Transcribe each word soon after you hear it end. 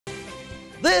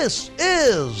This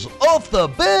is Off the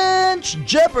Bench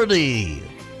Jeopardy!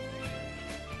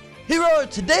 Here are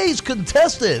today's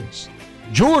contestants,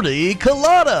 Jordy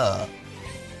Colada,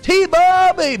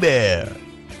 T-Bob Bear,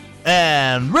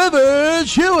 and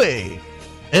Rivers Huey.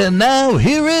 And now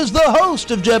here is the host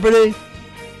of Jeopardy,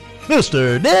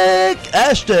 Mr. Nick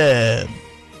Ashton.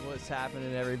 What's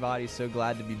happening, everybody? So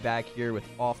glad to be back here with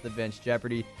Off the Bench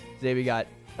Jeopardy. Today we got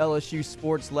LSU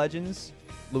Sports Legends,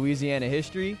 Louisiana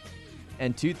History,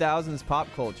 and 2000s Pop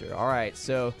Culture. All right,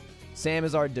 so Sam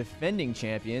is our defending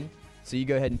champion. So you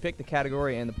go ahead and pick the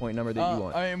category and the point number that you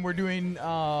want. And we're doing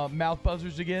mouth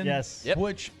buzzers again? Yes. Yep.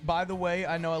 Which, by the way,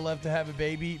 I know I love to have a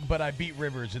baby, but I beat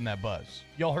Rivers in that buzz.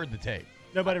 Y'all heard the tape.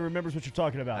 Nobody remembers what you're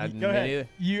talking about. Go ahead.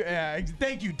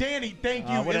 Thank you, Danny. Thank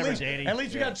you. Whatever, Danny. At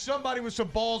least we got somebody with some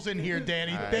balls in here,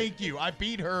 Danny. Right. Thank you. I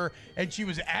beat her, and she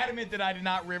was adamant that I did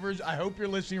not Rivers. I hope you're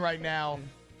listening right now.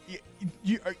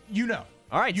 You know.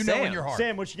 All right, you Sam. know in your heart.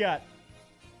 Sam, what you got?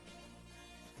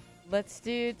 Let's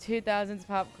do 2000s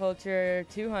Pop Culture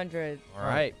 200. All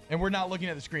right. And we're not looking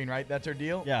at the screen, right? That's our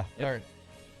deal? Yeah. All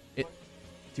right.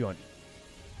 200.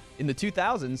 In the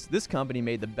 2000s, this company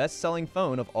made the best-selling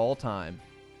phone of all time.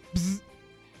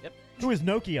 Yep. Who is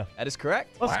Nokia? That is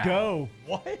correct. Let's go.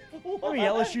 What? Let me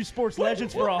LSU Sports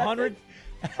Legends for 100.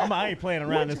 I ain't playing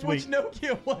around this week. Which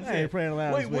Nokia was I ain't it? playing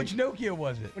around Wait, this week. which Nokia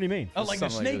was it? What do you mean? Oh, like the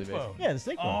Something like snake really phone. Yeah, the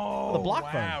snake phone. Oh, The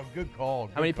block wow. phone. Good call.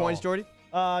 How many points, Jordy?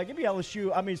 Give me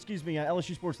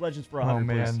LSU Sports Legends for 100,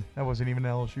 please. That wasn't even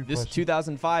an LSU This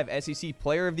 2005 SEC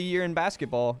Player of the Year in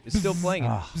basketball is still playing.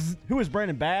 Who is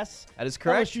Brandon Bass? That is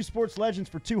correct. LSU Sports Legends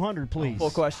for 200, please. Full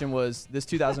question was, this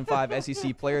 2005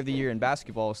 SEC Player of the Year in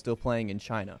basketball is still playing in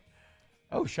China.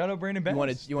 Oh, shout out Brandon Bass. You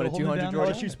wanted Still holding 200, down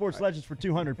Jordy? the LSU Sports Legends for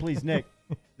 200, please, Nick.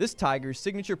 This Tiger's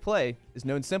signature play is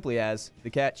known simply as the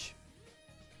catch.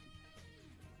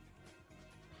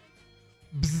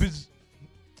 Bzz.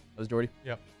 That was Jordy.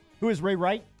 Yep. Who is Ray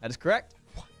Wright? That is correct.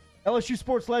 LSU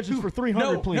Sports Legends for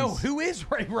 300, please. No, who is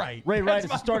Ray Wright? Ray Wright That's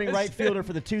is the my starting right question. fielder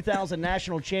for the 2000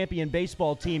 national champion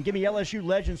baseball team. Give me LSU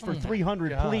Legends for 300,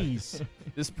 God. please.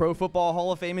 This Pro Football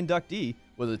Hall of Fame inductee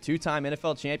was a two-time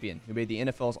NFL champion who made the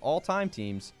NFL's all-time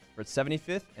teams for its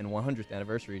 75th and 100th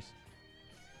anniversaries.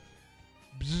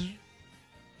 Bzz.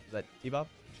 Is that T-Bob?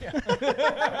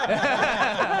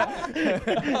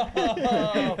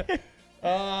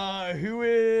 Who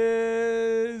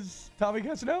is Tommy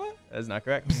Casanova? That is not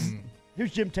correct.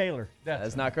 Who's Jim Taylor? That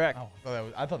is not correct.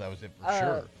 Oh, I thought that was it for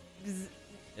sure.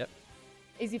 Yep.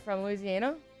 Is he from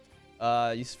Louisiana?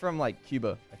 He's from, like,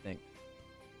 Cuba, I think.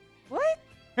 What?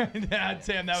 Sam, that was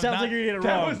Sounds not, like you're getting it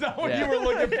that wrong. was not what Yeah. you were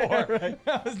looking for.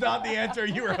 That was not the answer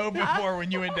you were hoping for when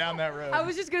you went down that road. I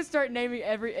was just going to start naming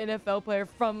every NFL player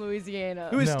from Louisiana.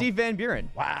 Who is No. Steve Van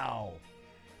Buren? Wow.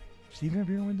 Steve Van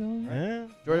Buren went down there? Yeah.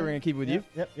 Jordy, we're going to keep it with you.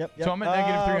 Yep. So I'm at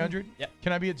negative 300? Yep.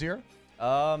 Can I be at 0?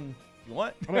 You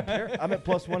want? I'm at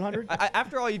plus 100.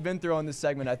 After all you've been through on this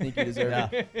segment, I think you deserve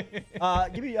it.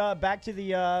 Give me back to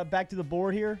the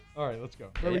board here. All right, let's go.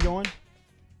 Where are we going?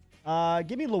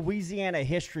 Give me Louisiana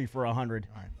history for 100.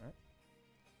 All right.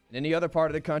 In any other part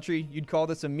of the country, you'd call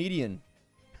this a median.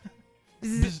 I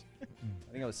think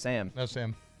it was Sam. No,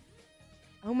 Sam.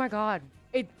 Oh, my God.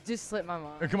 It just slipped my Hey,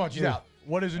 mind. come on, she's out.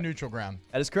 What is a neutral ground?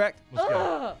 That is correct. Let's go.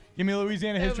 Ugh. Give me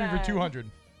Louisiana So history for bad.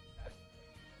 200.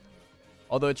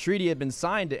 Although a treaty had been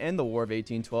signed to end the War of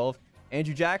 1812,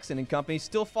 Andrew Jackson and company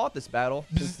still fought this battle.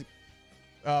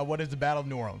 What is the Battle of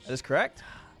New Orleans? That is correct.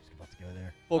 Let's go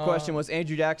there. Full question was,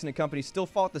 Andrew Jackson and company still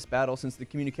fought this battle since the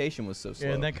communication was so slow.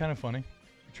 Yeah, isn't that kind of funny?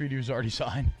 The treaty was already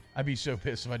signed. I'd be so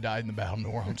pissed if I died in the Battle of New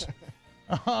Orleans.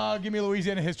 Give me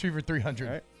Louisiana history for 300.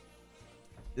 All right.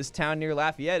 This town near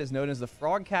Lafayette is known as the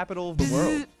frog capital of the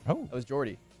world. Oh. That was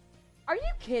Jordy. Are you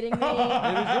kidding me?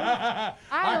 I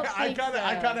don't think so.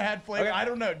 I kind of had flavor. I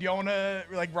don't know. Do y'all want to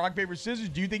like rock paper scissors?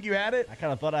 Do you think you had it? I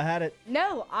kind of thought I had it.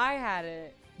 No, I had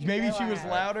it. You Maybe know she I was had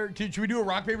it. louder. Should we do a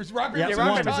rock paper? Rock paper Yeah, scissors.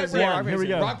 rock, tie paper, scissors. break. One. Here we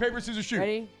go. Rock paper scissors shoot.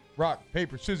 Ready? Rock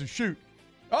paper scissors shoot.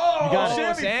 Oh, You got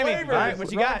it. Sammy, flavors. All right,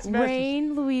 what you got?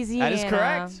 Rain, Louisiana. That is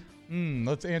correct.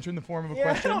 Let's answer in the form of a Yeah, I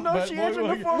question. don't know if she answered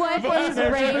the form What is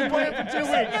rain? playing for 2 You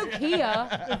said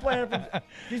Nokia.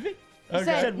 Excuse me? You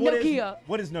said What is- Nokia.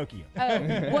 What is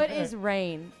Nokia? What is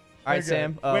rain? All right, Okay.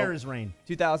 Sam. Where is rain?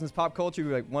 2000s pop culture,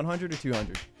 like 100 or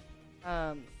 200?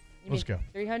 Let's go.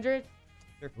 300?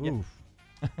 Oof.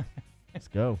 Let's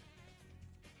go.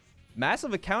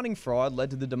 Massive accounting fraud led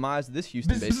to the demise of this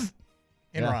Houston-based.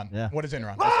 In-run. Yeah. What is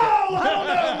in-run? Oh, I don't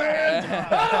know, man.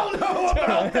 I don't know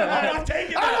about that. I'm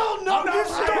taking I don't know. You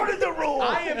started the rule.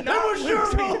 I am not It was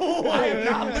your rule. I am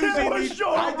not losing It was these. your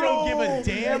I don't give a rule.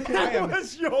 damn. It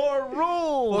was your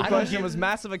rule. Full question was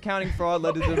massive accounting fraud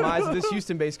led to the demise of this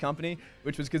Houston-based company,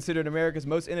 which was considered America's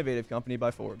most innovative company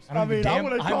by Forbes. I don't give a I'm damn.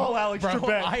 going to call Alex Bro,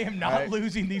 Trebek. I am not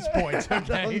losing these points,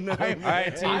 okay? know, I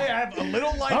have a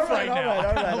little life All right now. all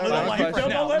right. A little life right now.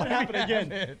 Don't let it happen again,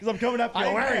 because I'm coming up to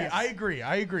your ass. I agree.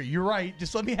 You're right.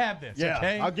 Just let me have this, Yeah,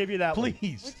 okay? I'll give you that one.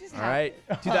 Please. All right,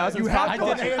 2000s You pop have I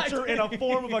culture. did answer in a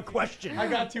form of a question. I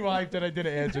got too hyped that I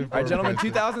didn't answer. All right, gentlemen,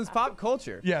 2000s pop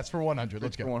culture. Yes, for 100.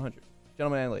 Let's For go. 100.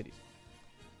 Gentlemen and ladies.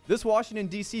 This Washington,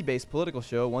 D.C.-based political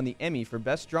show won the Emmy for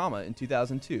Best Drama in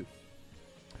 2002.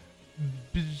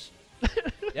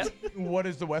 Yep, What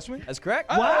is the West Wing? that's correct.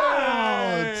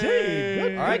 Wow, T.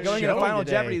 Good All right, going into showing Final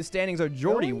today. Jeopardy, the standings are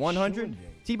Jordy Good 100, showing.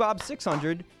 T-Bob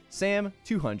 600, Sam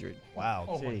 200.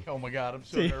 Wow, Oh my God, I'm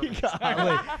so T. nervous.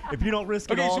 Golly. If you don't risk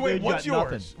it Okay, all, so wait, dude, you what's got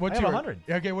nothing. yours? What's I have yours? 100.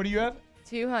 Okay, what do you have?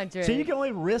 200. So you can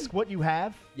only risk what you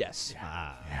have? Yes.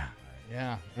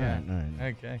 Yeah. All right.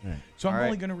 Okay. All right. So I'm All right.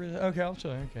 only gonna. Okay, I'll show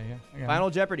you. Okay, yeah. I got it. Final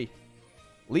Jeopardy.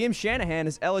 Liam Shanahan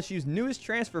is LSU's newest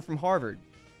transfer from Harvard.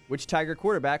 Which Tiger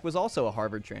quarterback was also a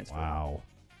Harvard transfer? Wow.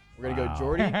 We're going to go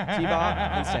Jordy, T-Bob,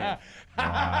 and Sam.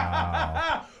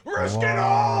 Risk it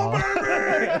all,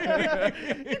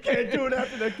 baby. You can't do it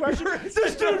after that question.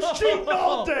 This dude's cheating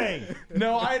all day.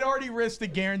 No, I had already risked the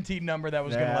guaranteed number that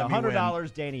was gonna let me win.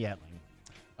 $100, Danny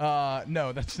Etling.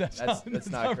 No, that's not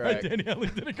right. correct. Danny Ellie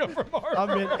didn't come from Harvard.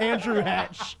 I mean, Andrew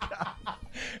Hatch.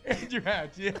 Andrew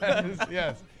Hatch,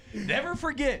 yes. Never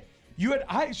forget. You had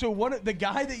the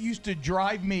guy that used to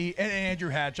drive me and Andrew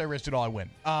Hatch, I risked it all, I win.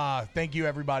 Thank you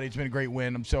everybody. It's been a great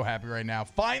win. I'm so happy right now.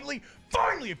 Finally,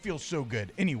 it feels so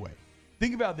good. Anyway,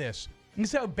 think about this.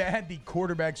 This is how bad the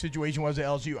quarterback situation was at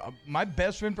LSU. My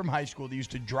best friend from high school that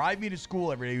used to drive me to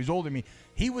school every day, he was older than me.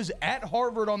 He was at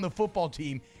Harvard on the football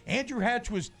team. Andrew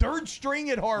Hatch was third string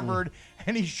at Harvard,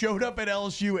 and he showed up at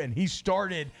LSU, and he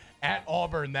started at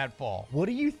Auburn that fall. What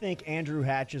do you think Andrew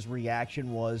Hatch's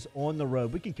reaction was on the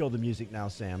road? We can kill the music now,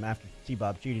 Sam, after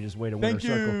T-Bob cheated his way to winner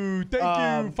circle.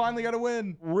 Thank you. Finally got a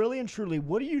win. Really and truly,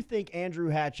 what do you think Andrew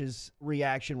Hatch's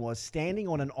reaction was standing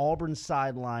on an Auburn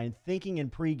sideline thinking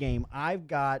in pregame,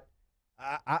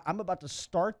 I'm about to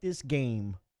start this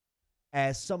game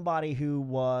as somebody who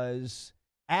was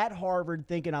at Harvard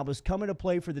thinking I was coming to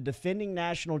play for the defending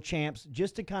national champs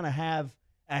just to kind of have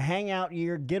a hangout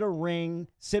year, get a ring,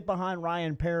 sit behind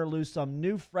Ryan Perilou, some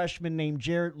new freshman named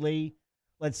Jarrett Lee.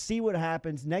 Let's see what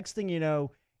happens. Next thing you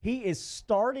know, he is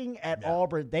starting at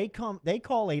Auburn. They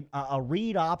call a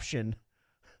read option.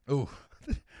 Ooh.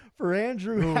 For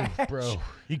Andrew Hatch. Bro,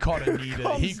 he caught a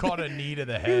knee to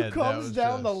the head. Who comes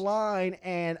down the line,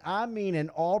 and I mean an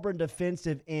Auburn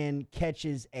defensive end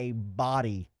catches a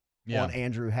body on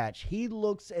Andrew Hatch. He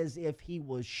looks as if he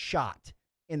was shot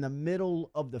in the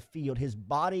middle of the field. His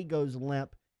body goes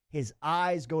limp. His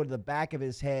eyes go to the back of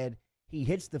his head. He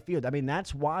hits the field. I mean,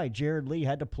 that's why Jarrett Lee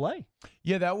had to play.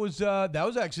 Yeah, that was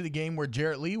actually the game where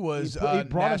Jarrett Lee was he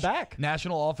brought him back.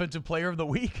 National Offensive Player of the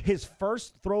Week. His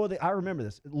first throw I remember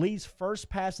this. Lee's first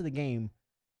pass of the game,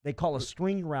 they call a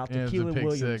screen route to Keelan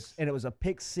Williams, and it was a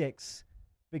pick six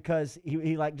because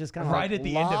he like just kind of right at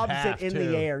the end of half, it in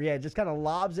the air. Yeah, just kind of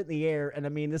lobs it in the air. And I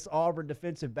mean, this Auburn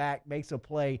defensive back makes a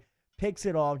play, picks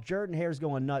it off. Jordan Hare's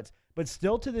going nuts. But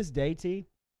still to this day, T,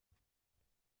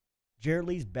 Jarrett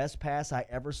Lee's best pass I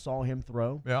ever saw him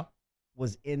throw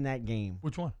was in that game.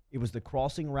 Which one? It was the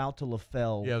crossing route to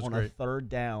LaFell on a third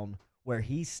down where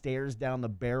he stares down the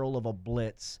barrel of a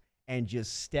blitz and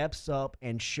just steps up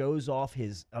and shows off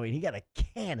his – I mean, he got a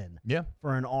cannon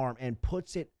for an arm and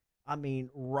puts it, I mean,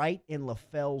 right in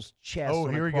LaFell's chest. Oh,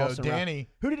 here we go. Danny.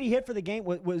 Who did he hit for the game?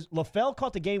 Was LaFell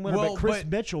caught the game winner, but Chris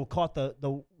Mitchell caught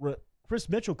Chris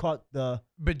Mitchell caught the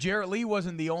 – But Jarrett Lee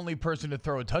wasn't the only person to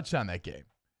throw a touchdown that game.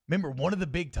 Remember, one of the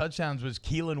big touchdowns was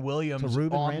Keelan Williams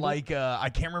on I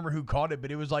can't remember who caught it, but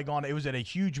it was like it was at a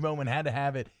huge moment, had to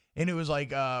have it, and it was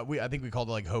like I think we called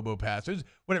it like hobo pass. It was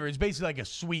whatever. It's basically like a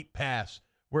sweep pass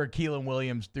where Keelan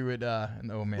Williams threw it.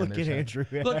 And oh man, look at Andrew.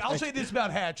 Look, I'll say this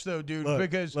about Hatch though, dude,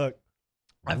 because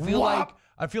I feel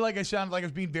like I sounded like I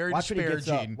was being very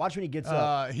disparaging. Watch when he gets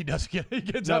up. He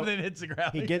gets up and then hits the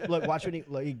ground. Watch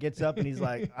when he gets up and he's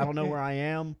like, I don't know where I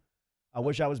am. I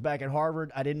wish I was back at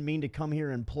Harvard. I didn't mean to come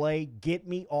here and play. Get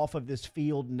me off of this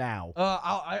field now.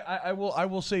 I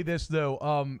will say this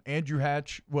though. Andrew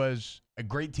Hatch was a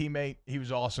great teammate. He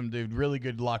was awesome, dude. Really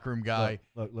good locker room guy.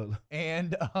 Look.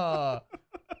 And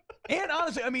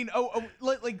honestly, I mean,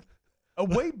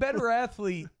 a way better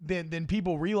athlete than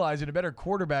people realize and a better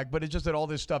quarterback, but it's just that all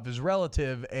this stuff is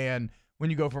relative. And when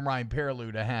you go from Ryan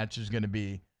Perrilloux to Hatch is going to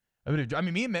be I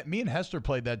mean, me and Hester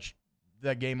played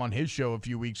that game on his show a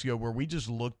few weeks ago where we just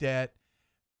looked at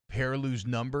Perrilloux's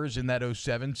numbers in that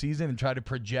 07 season and tried to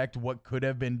project what could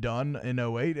have been done in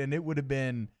 08, and it would have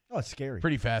been it's scary.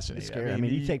 Pretty fascinating. It's scary. I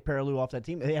mean, you take Perrilloux off that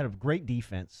team. They had a great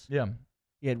defense. Yeah.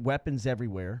 You had weapons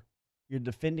everywhere. You're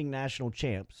defending national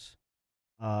champs.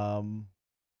 And,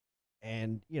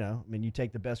 you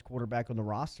take the best quarterback on the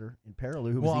roster in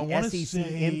Perrilloux, who was the SEC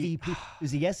MVP,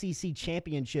 who's the SEC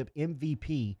championship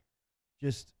MVP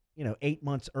just, 8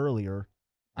 months earlier.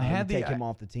 Take him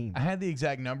off the team. I had the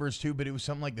exact numbers too, but it was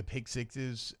something like the pick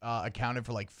sixes accounted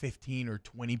for like 15 or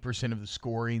 20% of the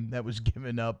scoring that was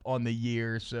given up on the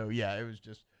year. So yeah, it was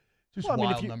just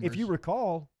wild numbers. If you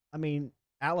recall,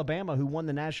 Alabama, who won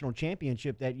the national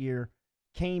championship that year,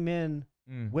 came in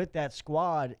with that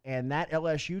squad, and that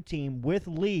LSU team with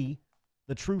Lee,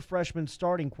 the true freshman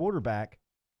starting quarterback,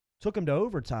 took him to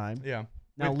overtime. Yeah.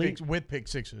 Now with pick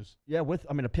sixes. Yeah,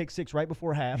 a pick six right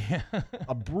before half,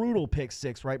 a brutal pick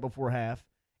six right before half,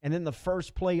 and then the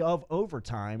first play of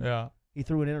overtime, he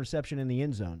threw an interception in the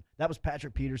end zone. That was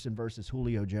Patrick Peterson versus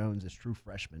Julio Jones as true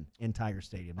freshman in Tiger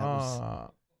Stadium. It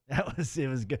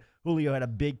was good. Julio had a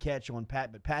big catch on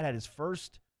Pat, but Pat had his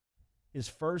first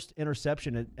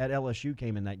interception at LSU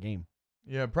came in that game.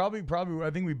 Yeah, probably.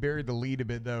 I think we buried the lead a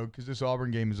bit though, because this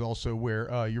Auburn game is also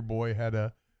where your boy had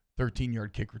a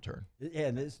 13-yard kick return. Yeah,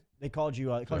 and they called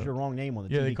you a wrong name on the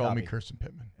TV Yeah, they called copy. me Kirsten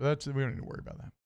Pittman. But we don't need to worry about that.